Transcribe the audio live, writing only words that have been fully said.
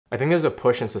I think there's a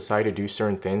push in society to do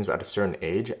certain things at a certain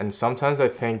age, and sometimes I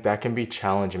think that can be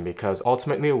challenging because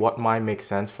ultimately what might make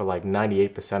sense for like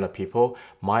 98% of people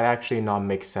might actually not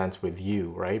make sense with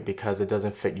you, right? Because it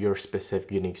doesn't fit your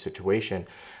specific unique situation.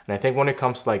 And I think when it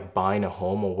comes to like buying a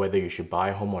home or whether you should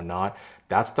buy a home or not,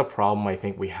 that's the problem I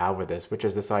think we have with this, which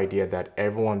is this idea that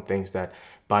everyone thinks that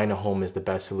buying a home is the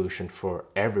best solution for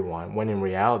everyone, when in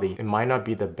reality, it might not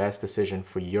be the best decision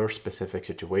for your specific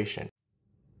situation.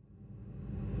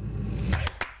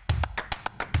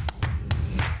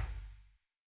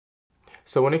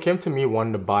 So when it came to me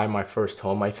wanting to buy my first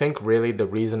home, I think really the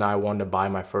reason I wanted to buy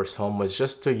my first home was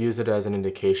just to use it as an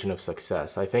indication of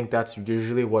success. I think that's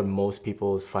usually what most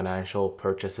people's financial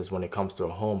purchases when it comes to a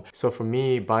home. So for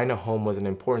me, buying a home was an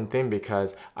important thing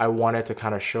because I wanted to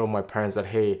kind of show my parents that,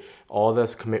 hey, all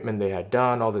this commitment they had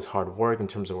done, all this hard work in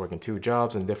terms of working two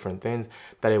jobs and different things,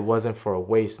 that it wasn't for a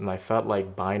waste. And I felt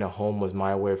like buying a home was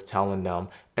my way of telling them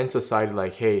and society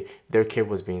like, hey, their kid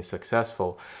was being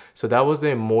successful. So that was the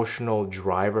emotional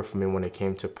driver for me when it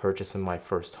came to purchasing my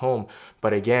first home.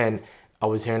 But again, I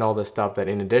was hearing all this stuff that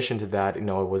in addition to that, it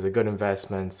was a good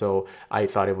investment. So I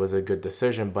thought it was a good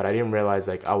decision, but I didn't realize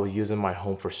like I was using my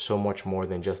home for so much more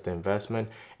than just the investment.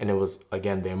 And it was,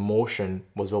 again, the emotion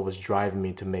was what was driving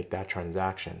me to make that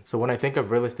transaction. So when I think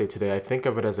of real estate today, I think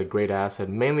of it as a great asset,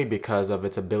 mainly because of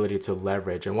its ability to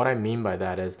leverage. And what I mean by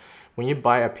that is when you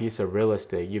buy a piece of real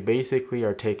estate, you basically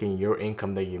are taking your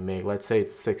income that you make, let's say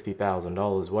it's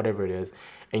 $60,000, whatever it is,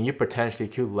 and you potentially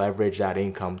could leverage that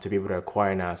income to be able to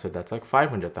acquire an asset that's like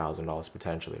 $500,000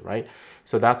 potentially, right?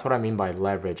 So that's what I mean by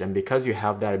leverage. And because you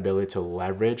have that ability to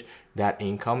leverage that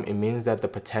income, it means that the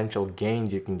potential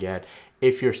gains you can get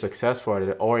if you're successful at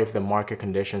it, or if the market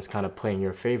conditions kind of play in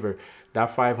your favor,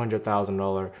 that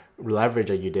 $500,000 leverage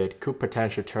that you did could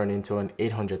potentially turn into an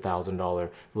 $800,000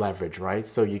 leverage, right?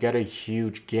 So you get a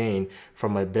huge gain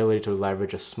from an ability to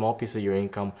leverage a small piece of your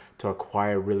income to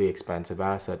acquire a really expensive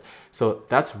asset. So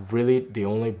that's really the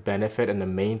only benefit and the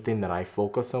main thing that I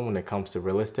focus on when it comes to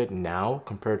real estate now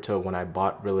compared to when I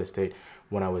bought real estate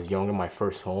when I was younger, my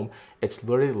first home. It's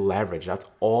literally leverage. That's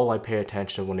all I pay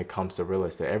attention to when it comes to real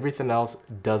estate. Everything else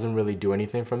doesn't really do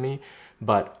anything for me,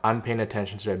 but I'm paying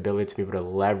attention to the ability to be able to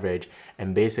leverage.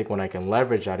 And basic, when I can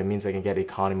leverage that, it means I can get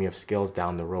economy of skills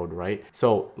down the road, right?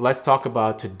 So let's talk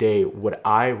about today. Would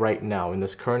I right now in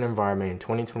this current environment in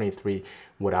 2023,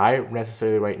 would I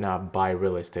necessarily right now buy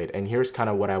real estate? And here's kind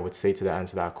of what I would say to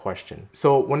answer that question.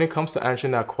 So when it comes to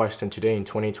answering that question today in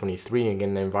 2023 and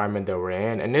in the environment that we're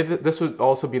in, and this would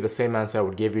also be the same answer I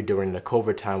would give you during the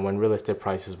COVID time when real estate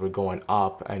prices were going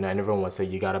up and everyone would say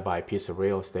you got to buy a piece of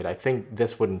real estate. I think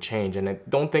this wouldn't change, and I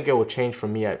don't think it will change for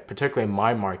me, particularly in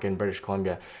my market in British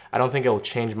Columbia. I don't think it will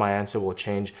change. My answer will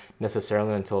change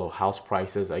necessarily until house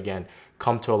prices again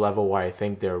come to a level where I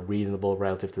think they're reasonable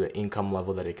relative to the income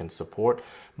level that it can support.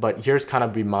 But here's kind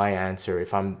of be my answer.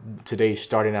 If I'm today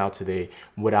starting out today,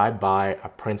 would I buy a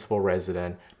principal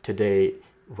resident today,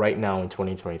 right now in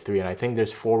 2023? And I think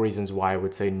there's 4 reasons why I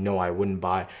would say no, I wouldn't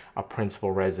buy a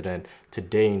principal resident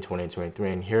today in 2023.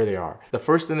 And here they are. The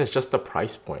first thing is just the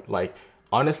price point. Like,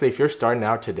 honestly, if you're starting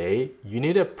out today, you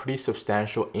need a pretty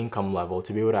substantial income level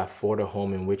to be able to afford a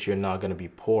home in which you're not going to be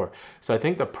poor. So I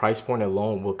think the price point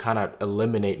alone will kind of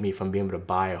eliminate me from being able to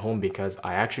buy a home because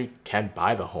I actually can't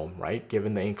buy the home, right?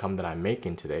 Given the income that I'm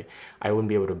making today, I wouldn't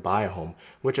be able to buy a home,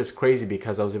 which is crazy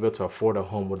because I was able to afford a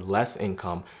home with less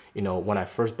income, when I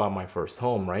first bought my first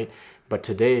home, right? But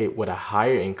today, with a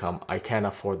higher income, I can't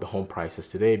afford the home prices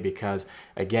today because,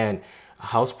 again,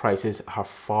 house prices have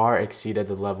far exceeded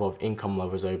the level of income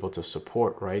levels are able to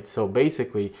support, right? So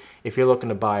basically, if you're looking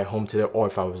to buy a home today, or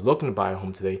if I was looking to buy a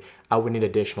home today, I would need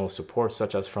additional support,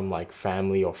 such as from like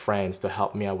family or friends to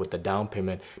help me out with the down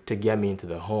payment to get me into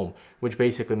the home, which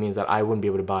basically means that I wouldn't be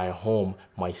able to buy a home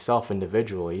myself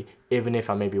individually, even if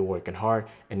I may be working hard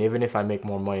and even if I make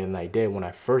more money than I did when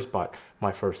I first bought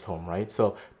my first home, right?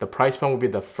 So the price point would be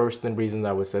the first reason that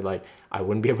I would say like I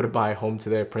wouldn't be able to buy a home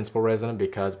today, a principal resident,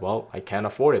 because, well, I can't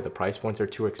afford it. The price points are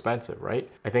too expensive, right?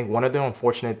 I think one of the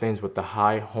unfortunate things with the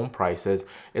high home prices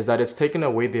is that it's taken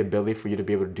away the ability for you to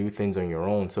be able to do things on your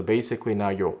own. So basically now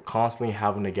you're constantly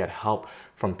having to get help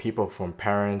from people, from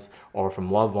parents or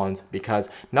from loved ones, because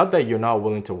not that you're not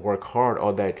willing to work hard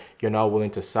or that you're not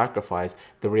willing to sacrifice.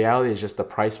 The reality is just the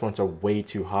price points are way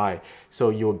too high. So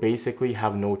you'll basically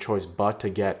have no choice but to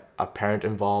get a parent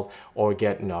involved or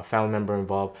get a family member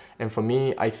involved. And for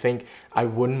me, I think I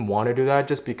wouldn't want to do that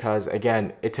just because,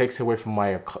 again, it takes away from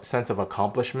my sense of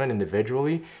accomplishment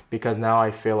individually, because now I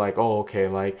feel like, oh, okay,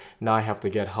 like now I have to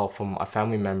get help from a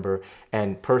family member.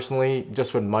 And personally,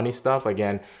 just with money stuff,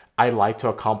 again, I like to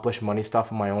accomplish money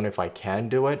stuff on my own if I can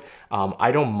do it.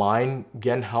 I don't mind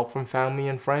getting help from family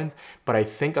and friends, but I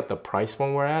think at the price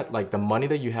point we're at, like the money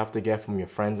that you have to get from your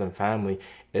friends and family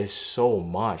is so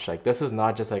much. Like this is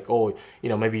not just like, oh,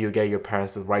 maybe you get your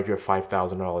parents to write you a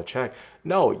 $5,000 check.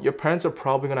 No, your parents are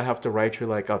probably gonna have to write you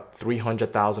like a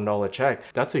 $300,000 check.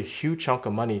 That's a huge chunk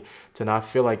of money to not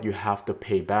feel like you have to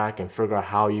pay back and figure out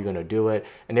how you're gonna do it.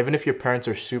 And even if your parents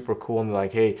are super cool and they're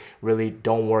like, hey, really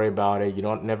don't worry about it, you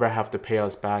don't never have to pay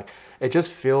us back, it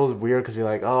just feels weird because you're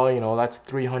like, oh, that's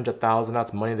 300,000.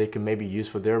 That's money they can maybe use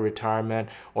for their retirement,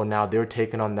 or now they're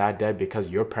taking on that debt because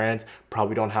your parents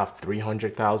probably don't have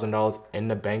 $300,000 in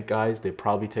the bank, guys. They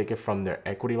probably take it from their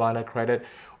equity line of credit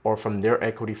or from their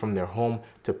equity from their home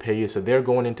to pay you. So they're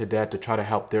going into debt to try to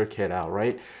help their kid out,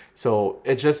 right? So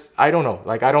it's just, I don't know,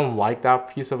 like I don't like that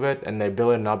piece of it, and the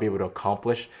ability to not be able to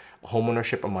accomplish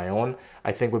homeownership on my own,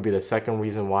 I think would be the second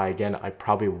reason why, again, I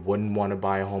probably wouldn't want to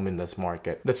buy a home in this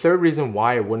market. The third reason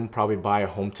why I wouldn't probably buy a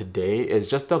home today is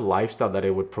just the lifestyle that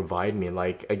it would provide me.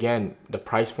 Like, again, the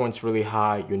price point's really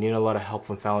high. You need a lot of help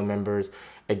from family members.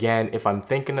 Again, if I'm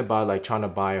thinking about like trying to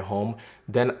buy a home,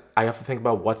 then I have to think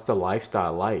about what's the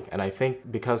lifestyle like. And I think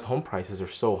because home prices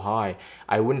are so high,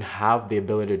 I wouldn't have the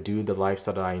ability to do the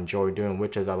lifestyle that I enjoy doing,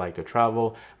 which is I like to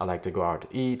travel, I like to go out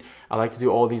to eat, I like to do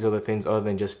all these other things other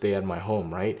than just stay at my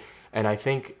home, right? And I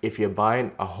think if you're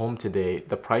buying a home today,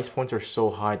 the price points are so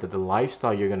high that the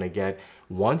lifestyle you're gonna get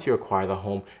once you acquire the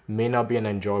home may not be an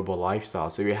enjoyable lifestyle.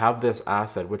 So you have this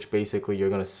asset, which basically you're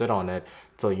gonna sit on it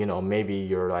till, maybe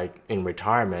you're like in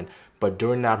retirement. But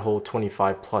during that whole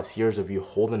 25 plus years of you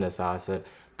holding this asset,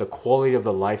 the quality of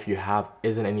the life you have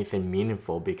isn't anything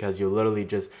meaningful because you're literally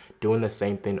just doing the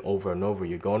same thing over and over.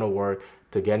 You're going to work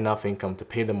to get enough income to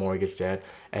pay the mortgage debt,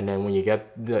 and then when you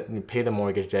pay the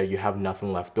mortgage debt, you have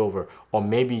nothing left over. Or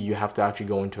maybe you have to actually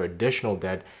go into additional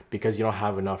debt because you don't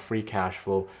have enough free cash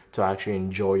flow to actually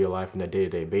enjoy your life on a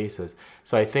day-to-day basis.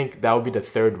 So I think that would be the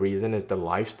third reason, is the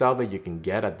lifestyle that you can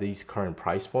get at these current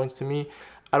price points. To me,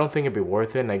 I don't think it'd be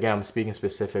worth it. And again, I'm speaking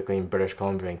specifically in British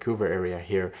Columbia, Vancouver area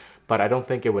here, but I don't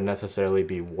think it would necessarily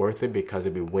be worth it because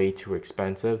it'd be way too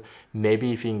expensive.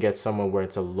 Maybe if you can get somewhere where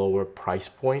it's a lower price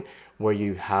point, where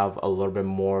you have a little bit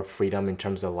more freedom in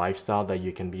terms of lifestyle that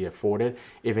you can be afforded,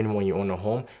 even when you own a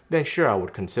home, then sure, I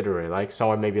would consider it. Like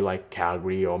somewhere maybe like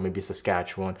Calgary or maybe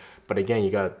Saskatchewan. But again,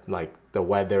 you got like the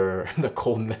weather, the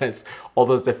coldness, all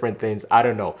those different things. I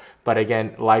don't know. But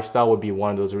again, lifestyle would be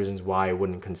one of those reasons why I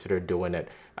wouldn't consider doing it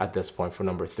at this point for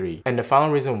number three. And the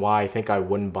final reason why I think I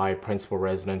wouldn't buy a principal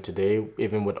resident today,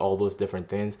 even with all those different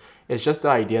things, is just the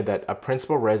idea that a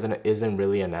principal resident isn't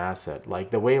really an asset. Like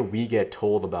the way we get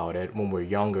told about it when we're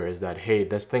younger is that, hey,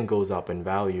 this thing goes up in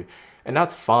value. And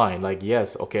that's fine. Like,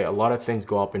 yes, okay, a lot of things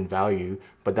go up in value,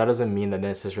 but that doesn't mean that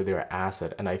necessarily they're an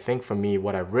asset. And I think for me,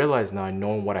 what I've realized now,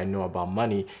 knowing what I know about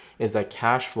money, is that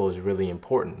cash flow is really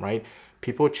important, right?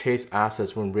 People chase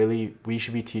assets when really we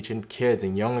should be teaching kids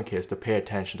and younger kids to pay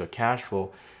attention to cash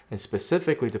flow, and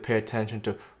specifically to pay attention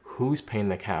to who's paying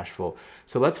the cash flow.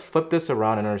 So let's flip this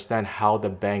around and understand how the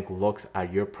bank looks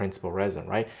at your principal resident,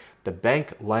 right? The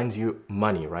bank lends you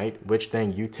money, right? Which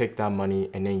then you take that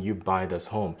money and then you buy this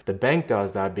home. The bank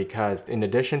does that because in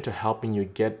addition to helping you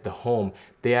get the home,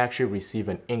 they actually receive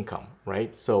an income,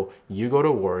 right? So you go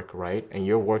to work, right? And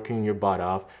you're working your butt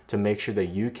off to make sure that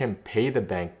you can pay the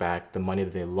bank back the money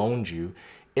that they loaned you.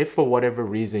 If for whatever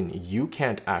reason you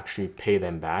can't actually pay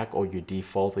them back, or you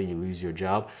default or you lose your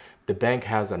job, the bank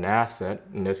has an asset,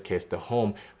 in this case the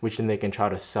home, which then they can try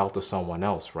to sell to someone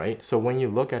else, right? So when you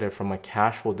look at it from a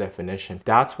cash flow definition,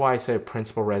 that's why I say a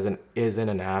principal resident isn't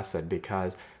an asset,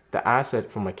 because the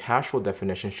asset from a cash flow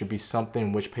definition should be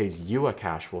something which pays you a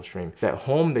cash flow stream. That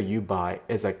home that you buy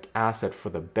is an asset for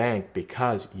the bank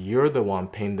because you're the one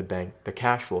paying the bank the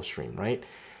cash flow stream, right?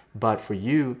 But for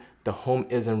you, the home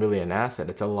isn't really an asset,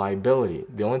 it's a liability.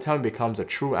 The only time it becomes a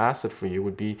true asset for you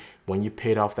would be when you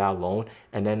paid off that loan,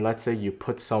 and then let's say you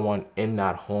put someone in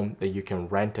that home that you can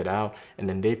rent it out, and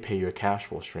then they pay your cash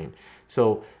flow stream.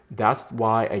 So that's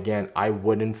why, again, I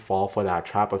wouldn't fall for that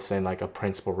trap of saying like a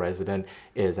principal resident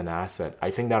is an asset.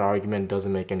 I think that argument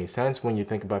doesn't make any sense when you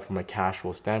think about it from a cash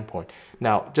flow standpoint.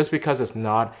 Now, just because it's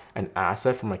not an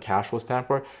asset from a cash flow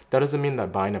standpoint, that doesn't mean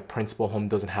that buying a principal home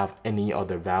doesn't have any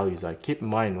other values. Like, keep in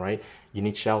mind, right? You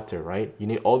need shelter, right? You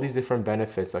need all these different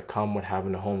benefits that come with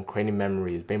having a home, creating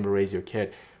memories, being able to raise your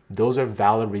kid. Those are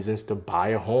valid reasons to buy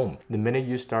a home. The minute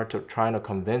you start to trying to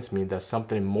convince me that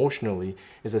something emotionally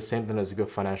is the same thing as good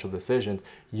financial decisions,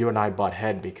 you and I butt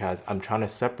head, because I'm trying to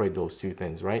separate those two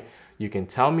things, right? You can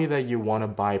tell me that you want to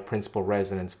buy principal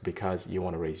residence because you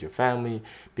want to raise your family,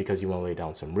 because you want to lay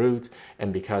down some roots,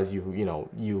 and because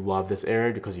you love this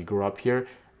area because you grew up here.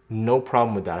 No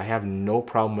problem with that. I have no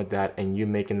problem with that and you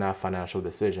making that financial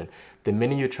decision. The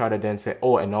minute you try to then say,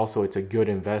 oh, and also it's a good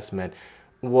investment,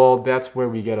 well, that's where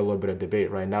we get a little bit of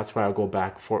debate, right? And that's where I go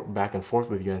back and forth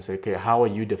with you and say, okay, how are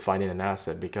you defining an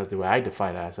asset? Because the way I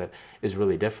define an asset is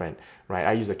really different, right?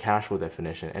 I use a cash flow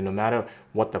definition, and no matter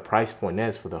what the price point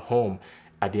is for the home,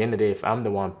 at the end of the day, if I'm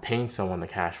the one paying someone the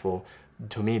cash flow,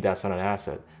 to me, that's not an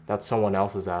asset. That's someone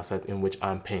else's asset in which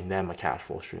I'm paying them a cash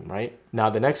flow stream, right? Now,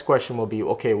 the next question will be,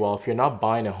 okay, well, if you're not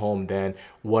buying a home, then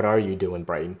what are you doing,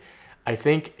 Brighton? I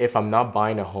think if I'm not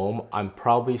buying a home, I'm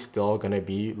probably still going to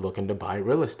be looking to buy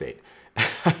real estate.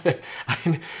 I,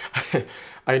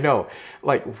 I know.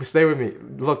 Like, stay with me.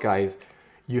 Look, guys,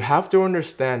 you have to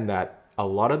understand that a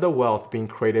lot of the wealth being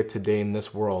created today in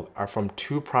this world are from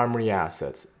two primary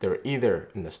assets. They're either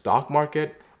in the stock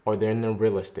market or they're in the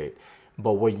real estate.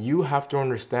 But what you have to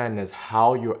understand is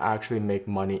how you actually make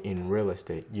money in real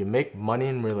estate. You make money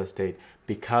in real estate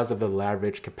because of the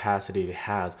leverage capacity it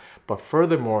has. But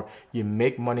furthermore, you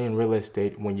make money in real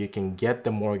estate when you can get the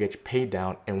mortgage paid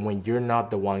down and when you're not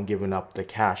the one giving up the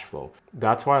cash flow.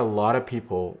 That's why a lot of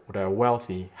people that are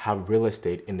wealthy have real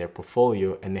estate in their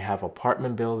portfolio, and they have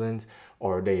apartment buildings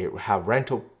or they have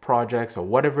rental projects or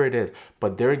whatever it is,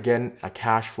 but they're getting a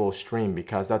cash flow stream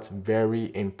because that's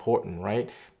very important, right?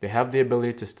 They have the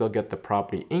ability to still get the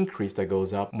property increase that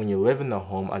goes up when you live in the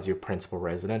home as your principal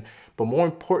resident. But more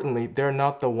importantly, they're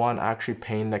not the one actually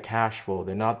paying the cash flow.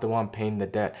 They're not the one paying the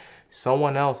debt.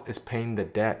 Someone else is paying the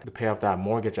debt to pay off that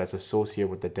mortgage that's associated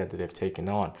with the debt that they've taken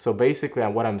on. So basically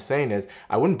what I'm saying is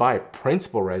I wouldn't buy a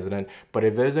principal resident, but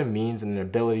if there's a means and an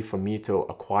ability for me to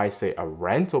acquire, say, a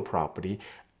rental property,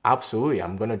 absolutely,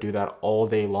 I'm going to do that all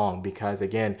day long because,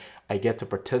 again, I get to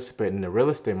participate in the real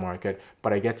estate market,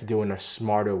 but I get to do it in a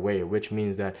smarter way, which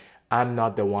means that I'm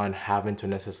not the one having to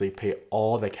necessarily pay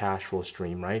all the cash flow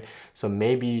stream, right? So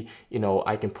maybe,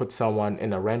 I can put someone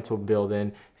in a rental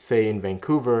building, say in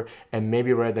Vancouver, and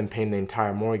maybe rather than paying the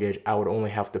entire mortgage, I would only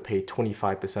have to pay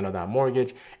 25% of that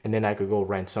mortgage, and then I could go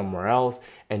rent somewhere else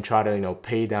and try to,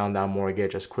 pay down that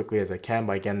mortgage as quickly as I can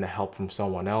by getting the help from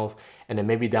someone else. And then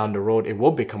maybe down the road, it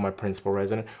will become my principal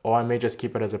resident, or I may just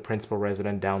keep it as a principal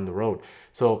resident down the road.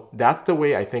 So that's the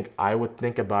way I think I would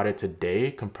think about it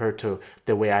today compared to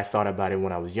the way I thought about it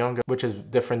when I was younger, which is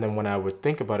different than when I would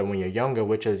think about it when you're younger,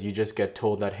 which is you just get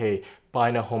told that, hey,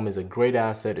 buying a home is a great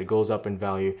asset, it goes up in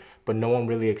value, but no one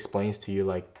really explains to you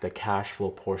like the cash flow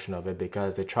portion of it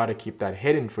because they try to keep that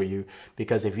hidden for you.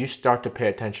 Because if you start to pay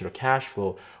attention to cash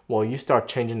flow, well, you start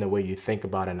changing the way you think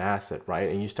about an asset, right?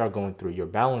 And you start going through your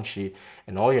balance sheet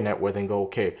and all your net worth and go,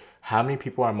 okay, how many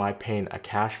people am I paying a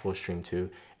cash flow stream to?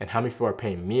 And how many people are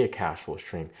paying me a cash flow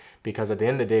stream? Because at the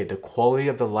end of the day, the quality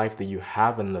of the life that you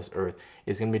have on this earth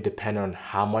is going to be dependent on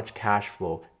how much cash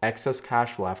flow, excess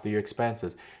cash flow after your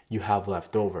expenses, you have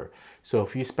left over. So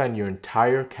if you spend your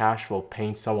entire cash flow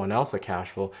paying someone else a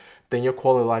cash flow, then your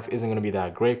quality of life isn't going to be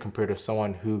that great compared to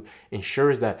someone who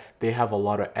ensures that they have a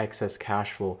lot of excess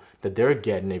cash flow that they're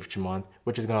getting each month,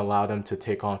 which is going to allow them to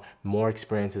take on more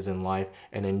experiences in life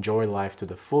and enjoy life to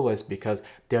the fullest because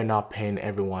they're not paying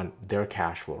everyone their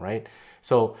cash flow, right?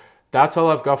 So that's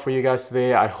all I've got for you guys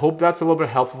today. I hope that's a little bit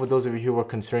helpful for those of you who are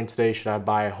concerned today, should I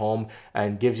buy a home,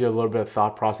 and gives you a little bit of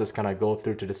thought process kind of go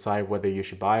through to decide whether you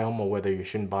should buy a home or whether you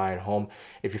shouldn't buy a home.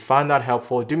 If you find that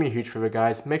helpful, do me a huge favor,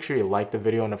 guys. Make sure you like the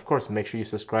video, and of course, make sure you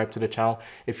subscribe to the channel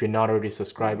if you're not already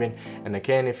subscribing. And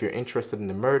again, if you're interested in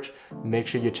the merch, make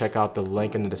sure you check out the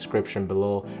link in the description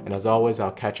below. And as always,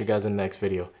 I'll catch you guys in the next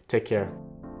video. Take care.